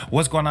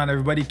What's going on,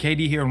 everybody?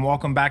 KD here, and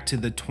welcome back to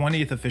the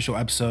 20th official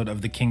episode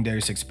of the King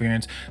Darius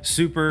Experience.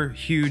 Super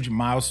huge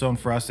milestone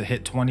for us to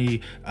hit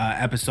 20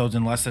 episodes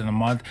in less than a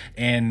month.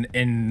 And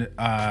in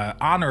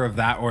honor of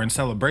that, or in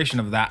celebration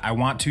of that, I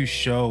want to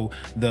show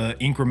the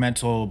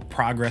incremental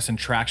progress and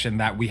traction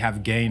that we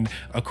have gained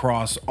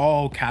across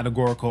all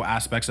categorical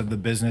aspects of the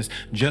business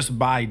just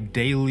by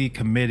daily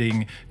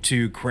committing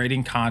to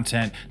creating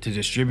content, to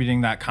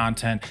distributing that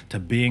content, to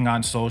being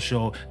on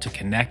social, to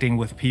connecting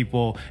with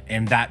people,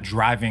 and that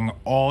driving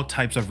all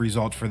types of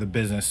results for the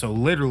business. So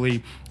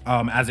literally,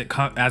 as it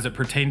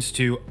pertains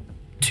to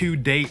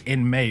date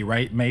in May,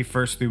 right? May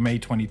 1st through May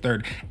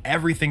 23rd,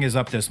 everything is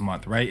up this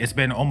month, right? It's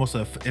been almost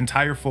an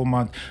entire full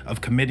month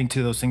of committing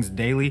to those things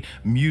daily.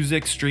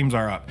 Music streams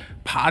are up,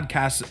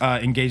 podcast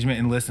engagement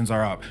and listens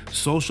are up,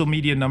 social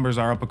media numbers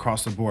are up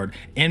across the board,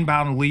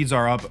 inbound leads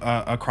are up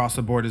across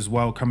the board as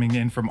well, coming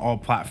in from all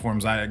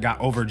platforms. I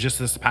got over, just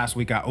this past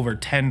week, got over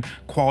 10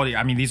 quality,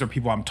 I mean, these are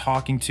people I'm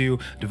talking to,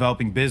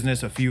 developing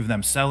business, a few of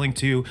them selling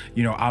to,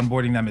 you know,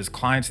 onboarding them as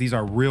clients. These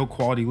are real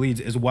quality leads,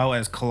 as well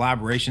as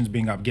collaborations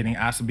being up, getting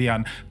asked to be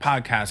on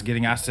podcasts,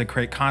 getting asked to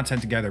create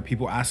content together,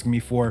 people asking me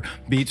for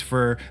beats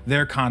for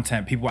their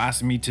content, people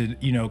asking me to,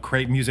 you know,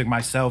 create music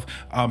myself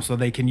so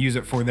they can use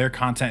it for their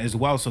content as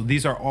well. So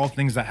these are all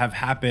things that have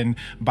happened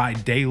by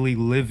daily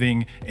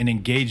living and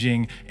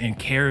engaging and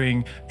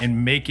caring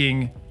and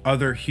making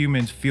other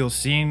humans feel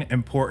seen,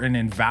 important,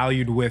 and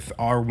valued with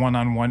our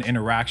one-on-one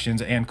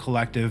interactions and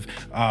collective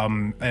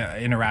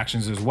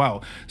interactions as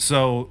well.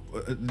 So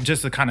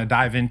just to kind of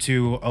dive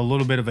into a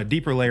little bit of a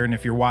deeper layer, and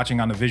if you're watching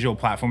on a visual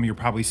platform, you'll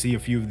probably see a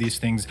few of these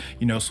things,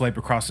 you know, swipe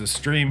across the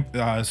screen.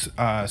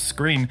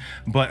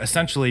 But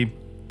essentially,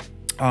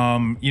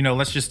 you know,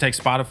 let's just take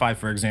Spotify,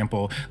 for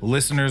example.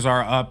 Listeners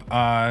are up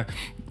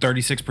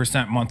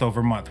 36% month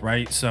over month,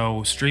 right?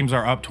 So streams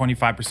are up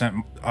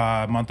 25%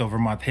 month over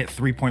month, hit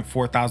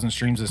 3.4 thousand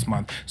streams this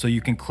month. So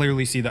you can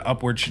clearly see the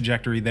upward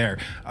trajectory there.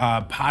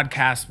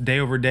 Podcast day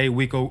over day,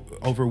 week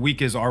over week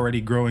is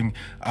already growing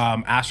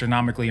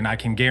astronomically. And I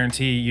can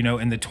guarantee, you know,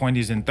 in the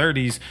 20s and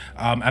 30s,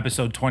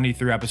 episode 20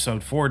 through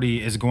episode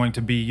 40 is going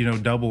to be, you know,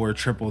 double or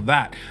triple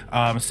that.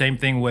 Same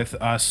thing with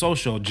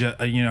social,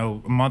 you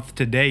know, month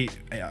to date,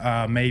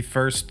 May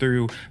 1st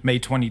through May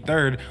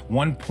 23rd,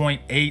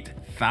 1.8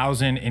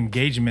 thousand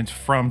engagements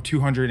from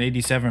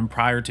 287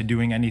 prior to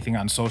doing anything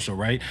on social,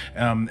 right?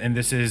 And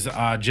this is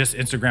just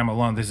Instagram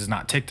alone. This is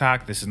not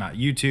TikTok. This is not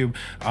YouTube.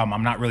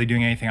 I'm not really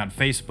doing anything on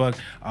Facebook.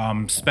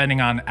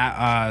 Spending on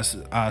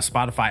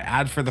Spotify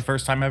ads for the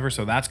first time ever,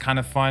 so that's kind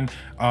of fun.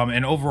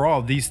 And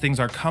overall, these things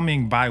are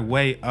coming by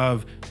way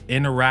of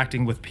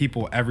interacting with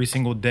people every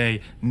single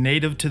day,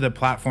 native to the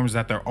platforms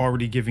that they're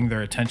already giving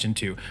their attention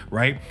to,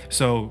 right?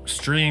 So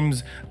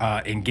streams,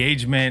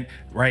 engagement,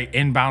 right?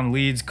 Inbound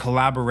leads,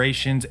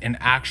 collaborations, and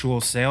actual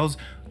sales.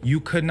 You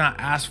could not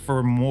ask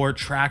for more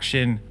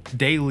traction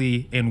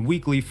daily and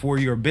weekly for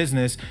your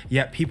business,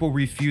 yet people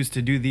refuse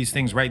to do these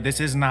things, right? This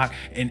is not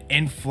an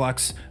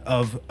influx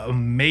of a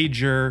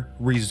major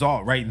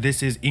result, right?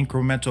 This is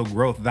incremental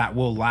growth that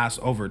will last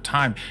over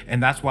time.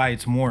 And that's why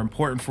it's more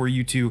important for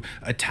you to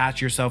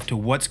attach yourself to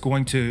what's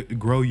going to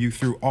grow you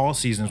through all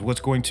seasons,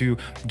 what's going to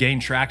gain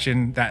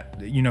traction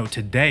that, you know,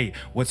 today,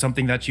 what's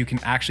something that you can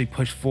actually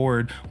push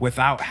forward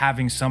without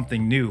having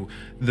something new.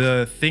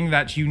 The thing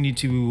that you need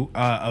to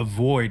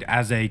avoid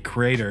as a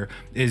creator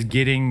is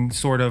getting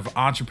sort of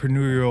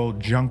entrepreneurial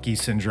junkie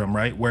syndrome,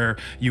 right? Where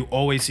you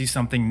always see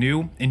something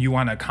new and you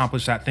want to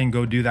accomplish that thing,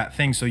 go do that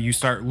thing. So you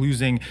start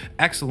losing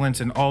excellence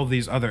in all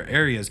these other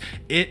areas.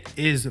 It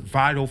is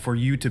vital for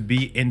you to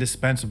be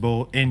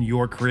indispensable in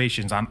your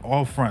creations on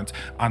all fronts,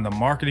 on the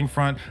marketing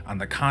front, on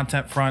the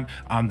content front,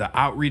 on the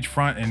outreach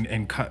front,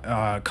 and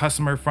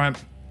customer front,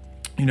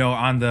 you know,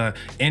 on the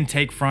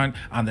intake front,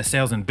 on the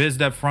sales and biz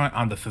dev front,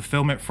 on the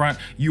fulfillment front.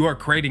 You are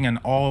creating in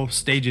all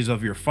stages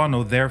of your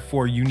funnel.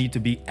 Therefore, you need to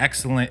be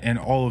excellent in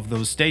all of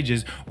those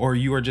stages, or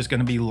you are just going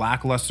to be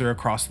lackluster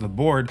across the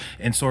board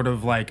and sort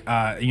of like,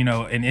 you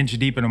know, an inch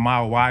deep and a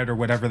mile wide, or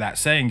whatever that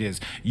saying is.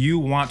 You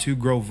want to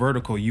grow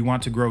vertical. You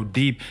want to grow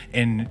deep,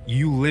 and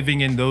you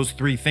living in those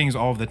three things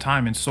all of the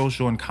time, and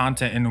social and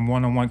content and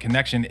one-on-one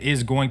connection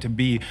is going to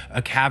be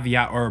a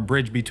caveat or a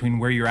bridge between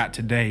where you're at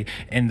today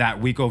and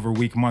that week over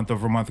week, month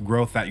over month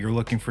growth that you're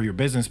looking for your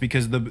business.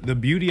 Because the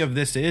beauty of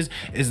this is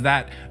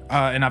that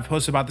and I've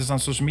posted about this on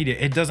social media,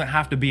 it doesn't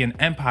have to be an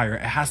empire,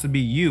 it has to be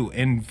you.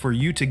 And for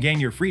you to gain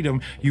your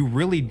freedom, you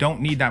really don't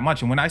need that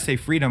much. And when I say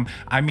freedom,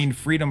 I mean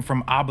freedom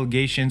from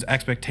obligations,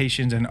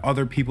 expectations, and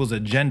other people's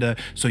agenda,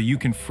 so you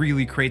can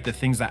freely create the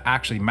things that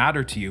actually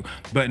matter to you.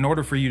 But in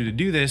order for you to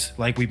do this,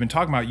 like we've been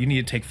talking about, you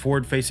need to take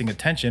forward-facing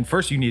attention.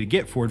 First, you need to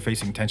get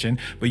forward-facing attention,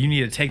 but you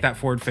need to take that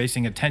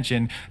forward-facing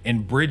attention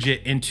and bridge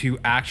it into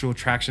actual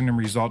traction and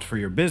results for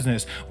your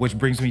business, which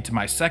brings me to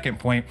my second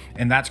point,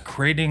 and that's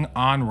creating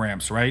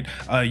on-ramps, right?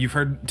 You've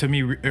heard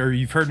me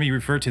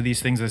refer to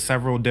these things as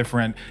several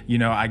different, you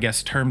know, I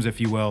guess terms,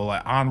 if you will,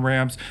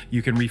 on-ramps.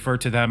 You can refer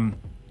to them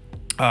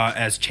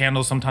as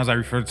channels. Sometimes I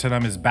refer to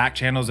them as back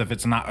channels if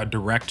it's not a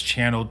direct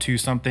channel to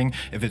something,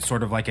 if it's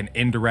sort of like an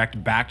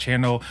indirect back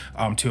channel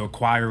to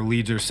acquire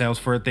leads or sales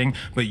for a thing.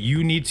 But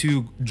you need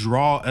to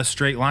draw a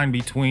straight line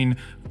between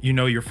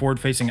your forward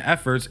facing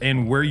efforts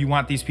and where you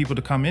want these people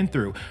to come in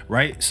through,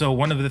 right? So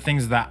one of the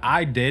things that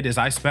I did is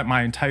I spent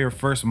my entire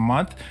first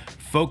month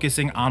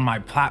focusing on my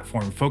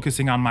platform,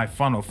 focusing on my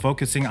funnel,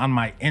 focusing on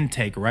my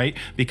intake, right?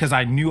 Because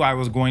I knew I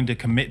was going to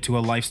commit to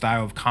a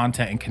lifestyle of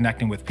content and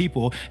connecting with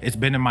people. It's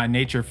been in my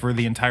nature for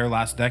the entire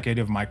last decade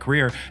of my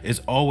career,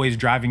 is always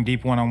driving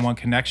deep one-on-one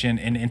connection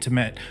and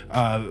intimate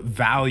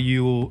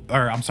value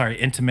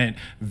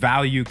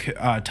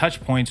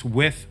touch points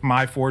with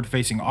my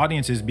forward-facing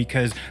audiences,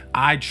 because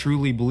I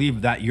truly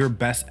believe that your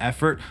best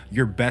effort,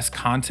 your best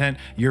content,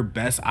 your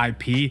best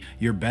IP,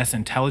 your best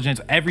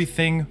intelligence,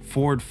 everything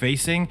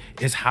forward-facing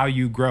is how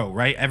you grow,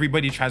 right?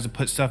 Everybody tries to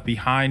put stuff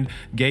behind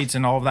gates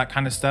and all of that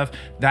kind of stuff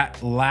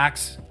that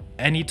lacks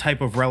any type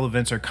of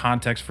relevance or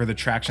context for the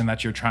traction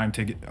that you're trying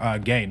to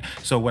gain.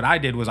 So what I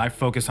did was I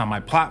focused on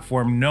my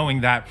platform, knowing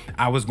that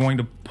I was going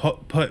to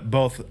put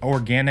both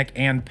organic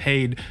and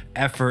paid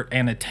effort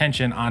and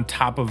attention on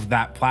top of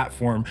that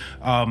platform,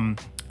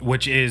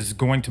 which is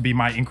going to be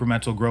my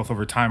incremental growth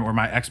over time, or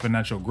my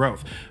exponential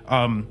growth.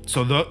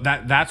 So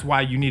that's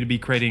why you need to be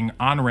creating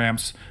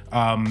on-ramps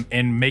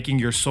and making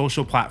your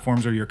social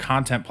platforms or your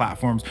content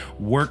platforms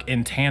work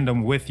in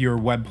tandem with your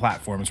web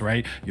platforms,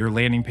 right? Your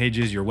landing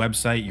pages, your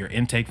website, your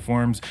intake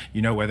forms,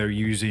 whether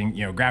you're using,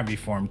 Gravity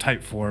form,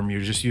 Typeform,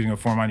 you're just using a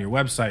form on your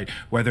website,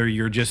 whether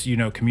you're just,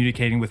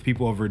 communicating with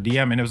people over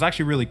DM. And it was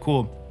actually really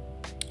cool.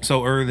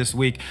 So earlier this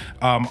week,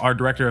 our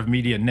director of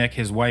media, Nick,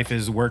 his wife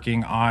is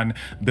working on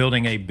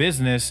building a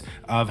business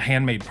of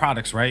handmade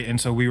products, right?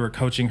 And so we were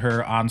coaching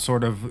her on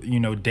sort of,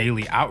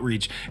 daily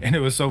outreach. And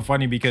it was so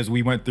funny because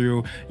we went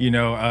through,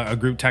 a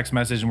group text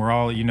message, and we're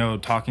all,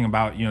 talking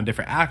about,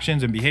 different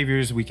actions and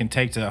behaviors we can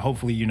take to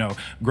hopefully,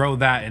 grow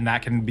that. And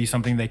that can be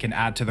something they can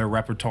add to their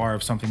repertoire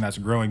of something that's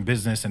growing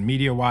business and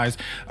media wise.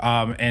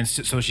 And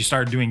so she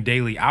started doing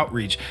daily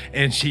outreach,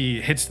 and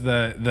she hits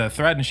the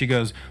thread and she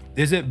goes,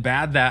 "Is it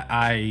bad that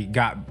I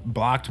got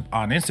blocked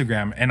on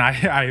Instagram?" And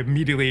I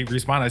immediately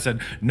responded. I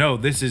said, "No,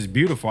 this is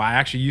beautiful. I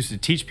actually used to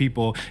teach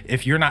people,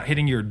 if you're not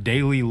hitting your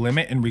daily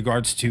limit in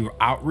regards to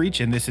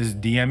outreach, and this is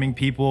DMing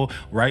people,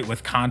 right,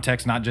 with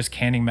context, not just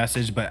canning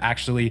message, but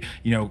actually,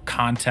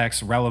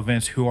 context,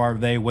 relevance, who are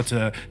they, what's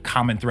a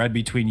common thread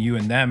between you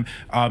and them,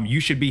 you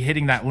should be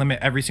hitting that limit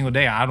every single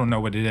day." I don't know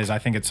what it is. I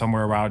think it's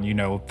somewhere around,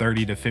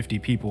 30 to 50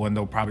 people, and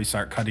they'll probably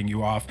start cutting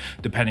you off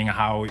depending on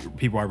how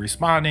people are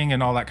responding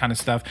and all that kind of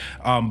stuff.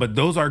 But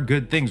those are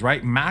good things,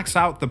 right? Max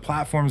out the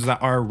platforms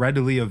that are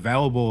readily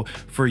available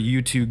for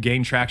you to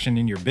gain traction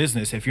in your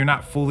business. If you're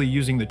not fully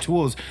using the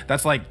tools,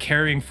 that's like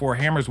carrying 4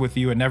 hammers with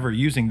you and never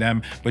using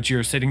them, but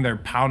you're sitting there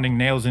pounding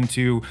nails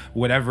into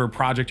whatever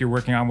project you're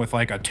working on with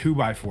like a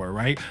 2x4,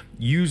 right?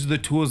 Use the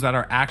tools that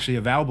are actually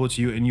available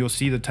to you, and you'll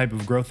see the type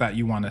of growth that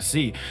you want to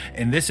see.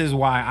 And this is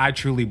why I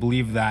truly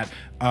believe that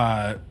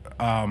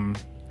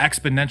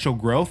incremental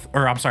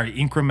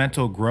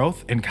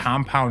growth and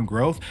compound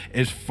growth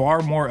is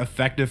far more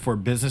effective for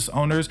business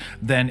owners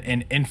than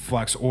an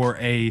influx or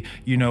a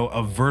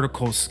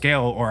vertical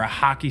scale or a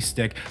hockey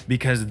stick,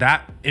 because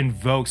that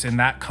invokes and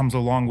that comes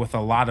along with a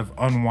lot of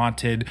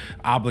unwanted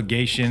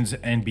obligations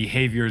and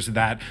behaviors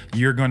that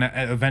you're going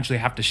to eventually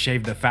have to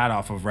shave the fat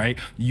off of, right?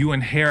 You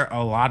inherit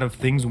a lot of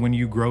things when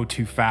you grow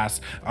too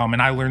fast. And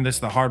I learned this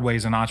the hard way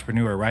as an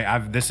entrepreneur,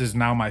 right? This is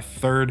now my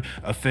 3rd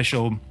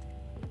official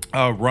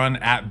run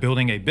at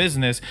building a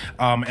business,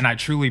 and I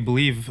truly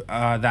believe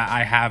that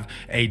I have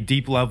a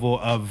deep level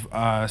of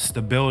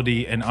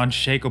stability and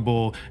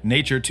unshakable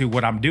nature to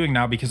what I'm doing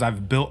now, because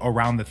I've built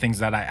around the things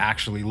that I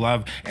actually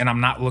love, and I'm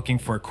not looking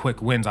for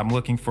quick wins. I'm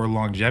looking for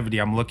longevity.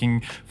 I'm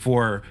looking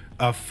for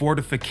a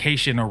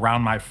fortification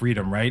around my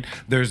freedom, right?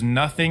 There's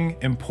nothing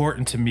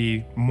important to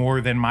me more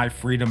than my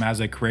freedom as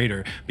a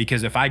creator,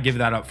 because if I give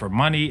that up for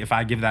money, if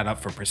I give that up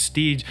for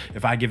prestige,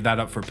 if I give that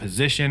up for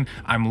position,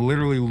 I'm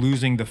literally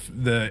losing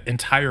the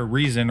entire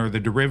reason or the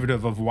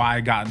derivative of why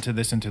I got into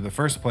this into the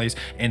first place.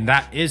 And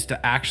that is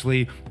to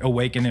actually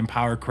awaken,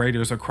 empower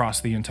creators across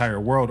the entire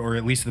world, or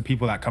at least the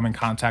people that come in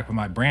contact with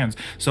my brands.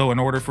 So in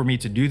order for me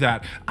to do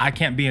that, I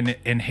can't be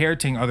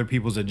inheriting other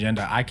people's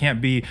agenda. I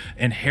can't be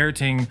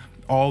inheriting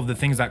all of the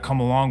things that come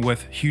along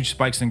with huge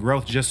spikes in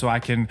growth just so I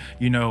can,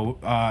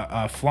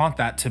 flaunt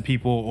that to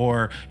people,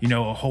 or,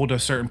 hold a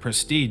certain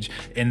prestige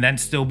and then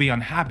still be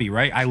unhappy,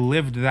 right? I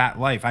lived that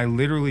life. I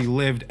literally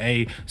lived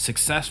a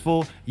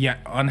successful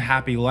yet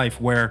unhappy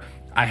life where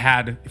I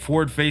had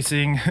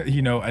forward-facing,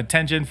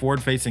 attention,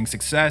 forward-facing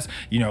success,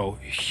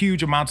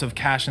 huge amounts of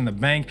cash in the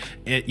bank.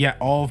 Yet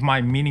all of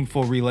my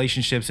meaningful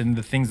relationships and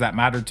the things that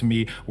mattered to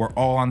me were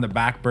all on the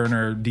back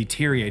burner,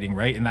 deteriorating,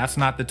 right? And that's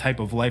not the type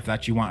of life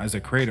that you want as a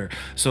creator.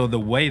 So the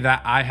way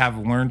that I have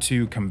learned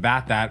to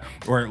combat that,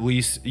 or at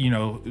least,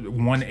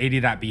 180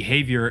 that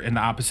behavior in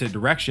the opposite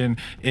direction,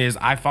 is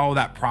I follow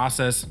that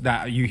process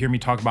that you hear me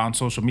talk about on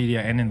social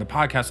media and in the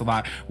podcast a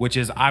lot, which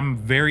is I'm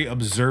very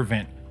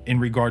observant in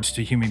regards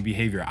to human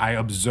behavior. I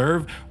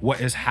observe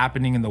what is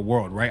happening in the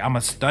world, right? I'm a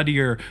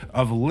studier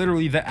of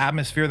literally the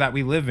atmosphere that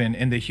we live in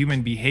and the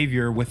human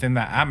behavior within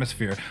that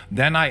atmosphere.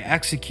 Then I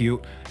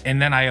execute,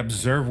 and then I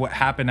observe what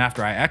happened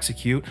after I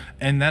execute,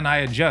 and then I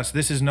adjust.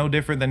 This is no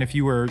different than if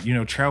you were,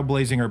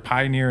 trailblazing or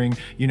pioneering,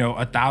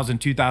 1,000,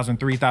 2,000,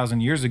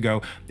 3,000 years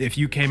ago. If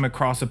you came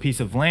across a piece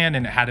of land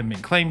and it hadn't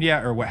been claimed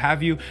yet or what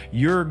have you,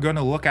 you're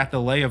gonna look at the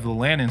lay of the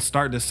land and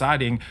start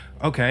deciding,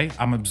 okay,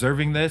 I'm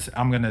observing this,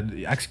 I'm gonna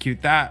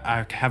execute that,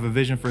 I have a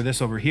vision for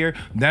this over here.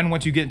 Then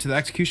once you get into the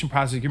execution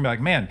process, you're gonna be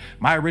like, man,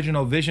 my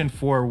original vision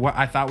for what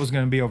I thought was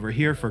gonna be over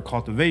here for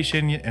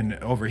cultivation and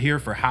over here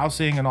for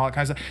housing and all that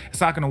kind of stuff,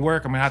 it's not gonna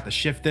work. I'm gonna have to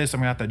shift this, I'm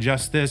gonna have to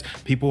adjust this.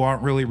 People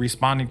aren't really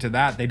responding to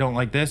that. They don't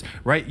like this,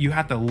 right? You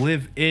have to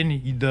live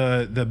in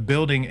the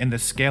building and the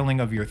scaling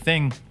of your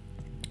thing.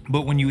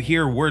 But when you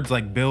hear words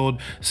like build,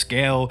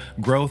 scale,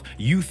 growth,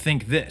 you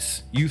think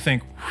this, you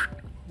think,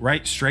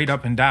 right, straight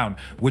up and down.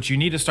 What you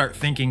need to start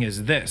thinking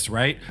is this,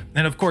 right?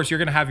 And of course, you're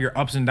gonna have your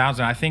ups and downs.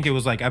 And I think it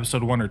was like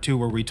episode 1 or 2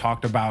 where we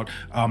talked about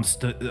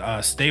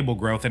stable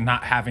growth and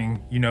not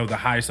having, the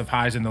highest of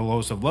highs and the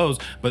lowest of lows,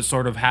 but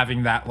sort of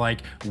having that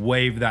like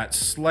wave that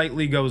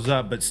slightly goes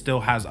up, but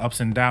still has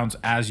ups and downs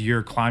as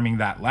you're climbing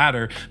that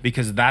ladder,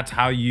 because that's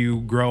how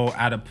you grow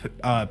at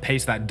a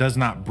pace that does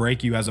not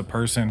break you as a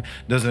person,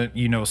 doesn't,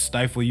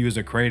 stifle you as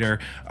a creator,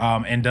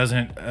 and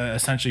doesn't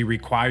essentially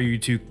require you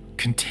to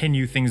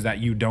continue things that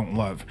you don't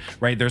love,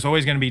 right? There's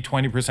always going to be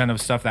 20%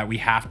 of stuff that we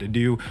have to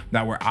do,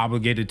 that we're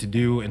obligated to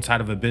do inside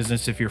of a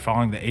business if you're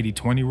following the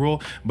 80-20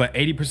 rule. But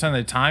 80% of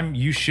the time,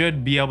 you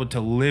should be able to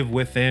live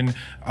within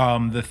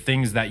the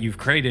things that you've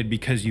created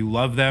because you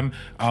love them,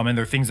 and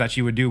they're things that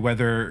you would do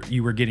whether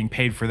you were getting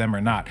paid for them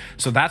or not.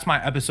 So that's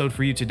my episode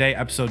for you today,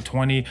 episode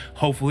 20,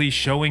 hopefully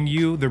showing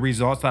you the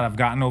results that I've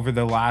gotten over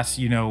the last,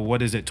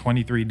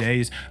 23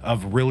 days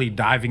of really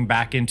diving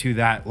back into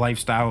that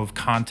lifestyle of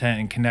content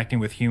and connecting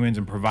with humans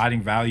and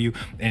providing value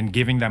and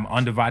giving them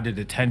undivided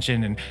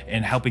attention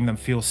and helping them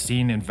feel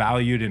seen and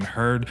valued and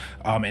heard,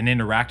 and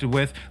interacted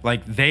with.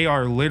 Like, they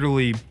are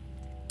literally,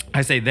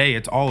 I say they,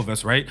 it's all of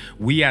us, right?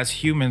 We as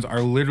humans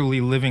are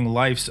literally living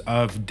lives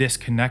of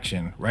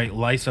disconnection, right?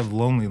 Lives of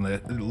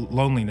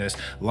loneliness,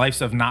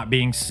 lives of not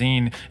being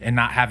seen and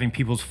not having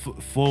people's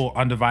full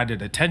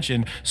undivided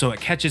attention. So it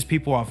catches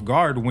people off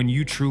guard when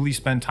you truly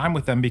spend time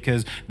with them,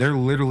 because they're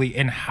literally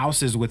in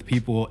houses with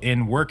people,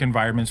 in work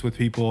environments with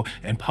people,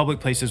 in public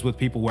places with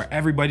people where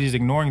everybody's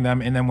ignoring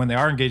them. And then when they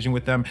are engaging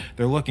with them,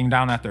 they're looking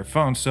down at their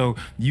phone. So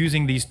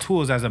using these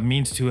tools as a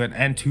means to an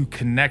end to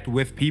connect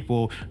with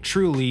people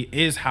truly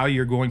is how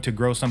you're going to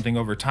grow something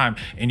over time.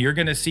 And you're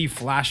going to see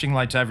flashing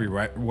lights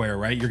everywhere,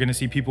 right? You're going to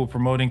see people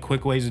promoting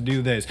quick ways to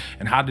do this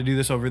and how to do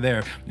this over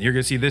there. You're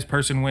going to see this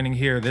person winning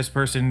here, this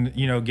person,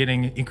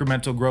 getting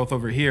incremental growth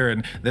over here,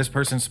 and this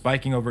person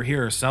spiking over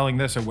here or selling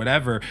this or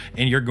whatever.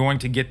 And you're going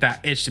to get that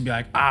itch to be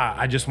like,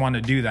 I just want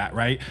to do that,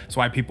 right? That's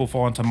why people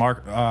fall into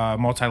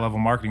multi-level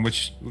marketing,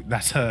 which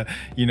that's a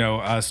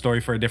story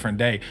for a different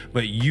day.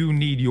 But you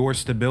need your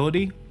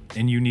stability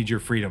and you need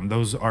your freedom.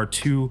 Those are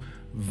two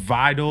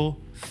vital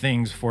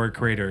things for a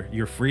creator: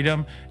 your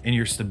freedom and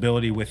your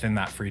stability within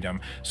that freedom.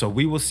 So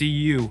we will see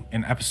you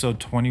in episode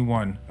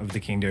 21 of the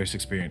King Darius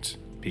Experience.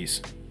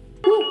 Peace.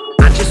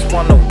 I just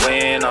wanna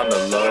win on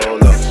the low.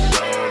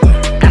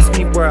 Ask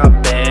me where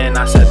I've been,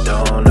 I said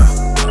don't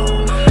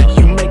know.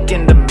 You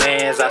making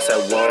demands, I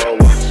said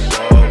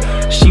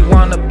whoa. She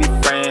wanna be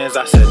friends,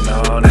 I said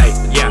no. Hey,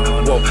 yeah,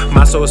 whoa.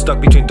 My soul is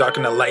stuck between dark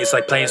and the light. It's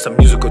like playing some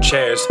musical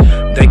chairs.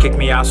 They kicked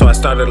me out, so I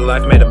started a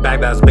life, made a bag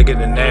that was bigger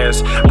than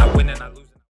theirs. I win and I lose.